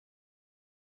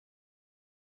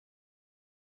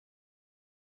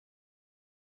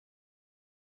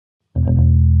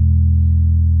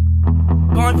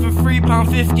Pint for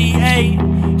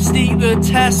 £3.58. Sneak the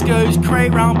Tesco's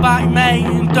crate round back, mate,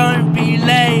 and don't be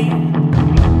late.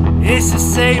 It's the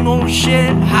same old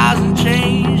shit, hasn't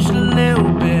changed a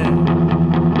little bit.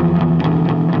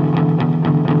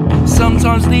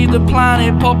 Sometimes leave the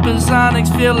planet, pop a Xanax,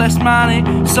 feel less manic.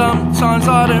 Sometimes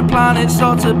I don't plan it,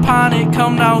 start to panic.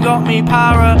 Come down, got me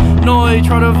paranoid,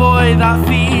 try to avoid that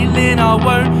feeling. I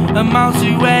won't amount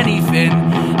to anything,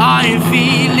 I ain't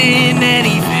feeling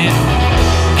anything.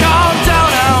 Calm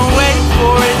down and wait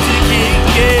for it to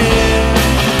kick in.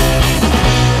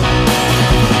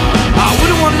 I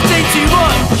wouldn't want to take too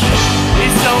much,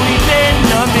 it's only been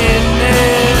a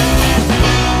minute.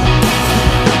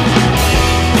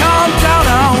 Calm down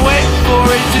and wait for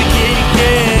it to kick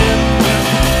in.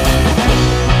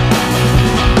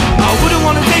 I wouldn't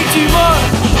want to take too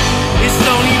much, it's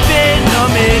only been a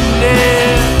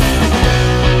minute.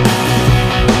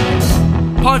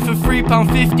 Pint for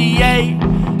 £3.58.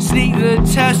 Sneak the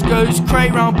Tesco's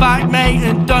crate round back, mate,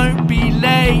 and don't be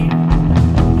late.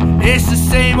 It's the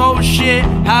same old shit,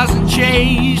 hasn't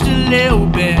changed a little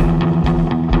bit.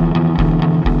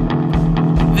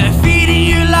 They're feeding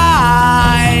you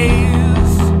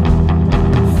lies,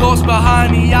 thoughts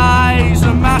behind the eyes,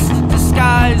 a master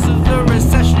disguise of the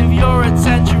recession of your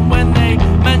attention. When they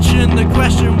mention the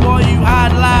question what you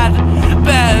had, lad,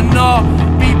 better not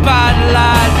be bad,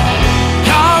 lad.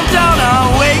 Calm down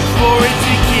and wait for it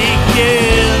to kick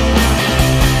in.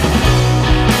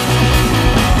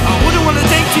 I wouldn't want to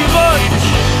take too much,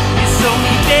 it's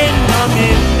only been a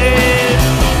minute.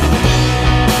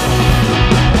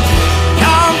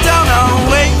 Calm down and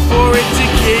wait for it to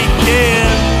kick in.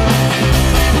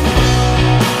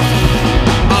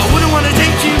 I wouldn't want to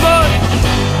take too much,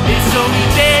 it's only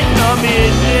been a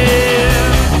minute.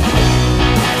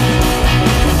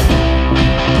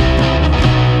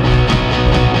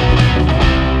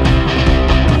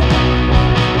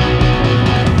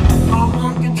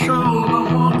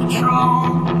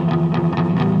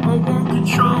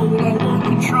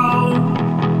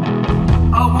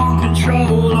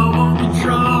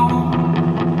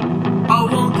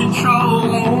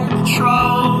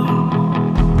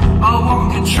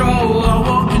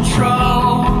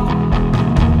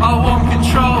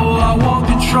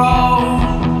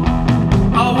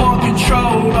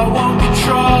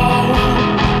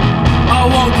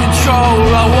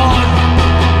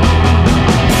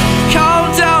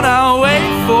 Calm down and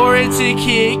wait for it to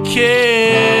kick in.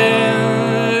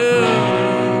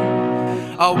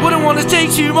 I wouldn't want to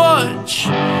take too much,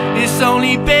 it's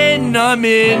only been a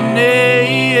minute.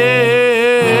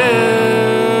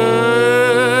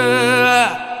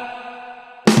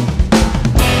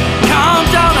 Calm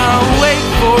down and wait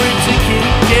for it to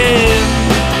kick in.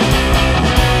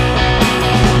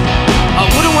 I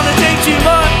wouldn't want to take too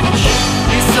much,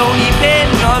 it's only been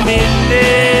a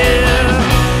minute.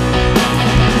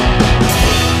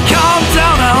 Calm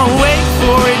down and wait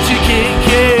for it to kick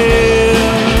in.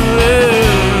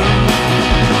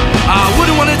 I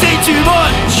wouldn't want to take too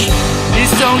much,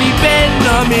 it's only been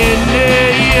a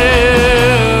minute.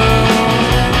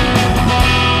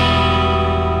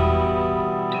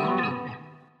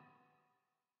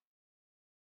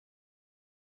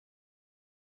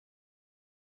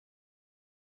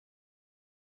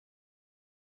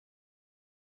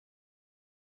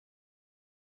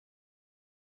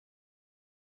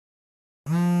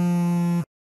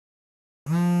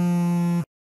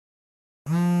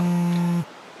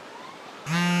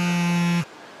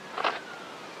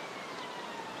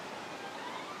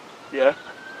 Yeah.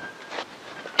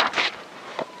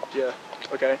 Yeah,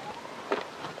 okay.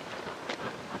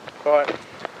 Alright.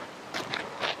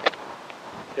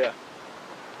 Yeah.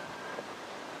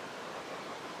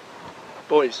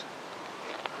 Boys,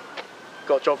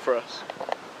 got a job for us.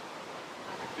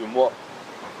 Doing what?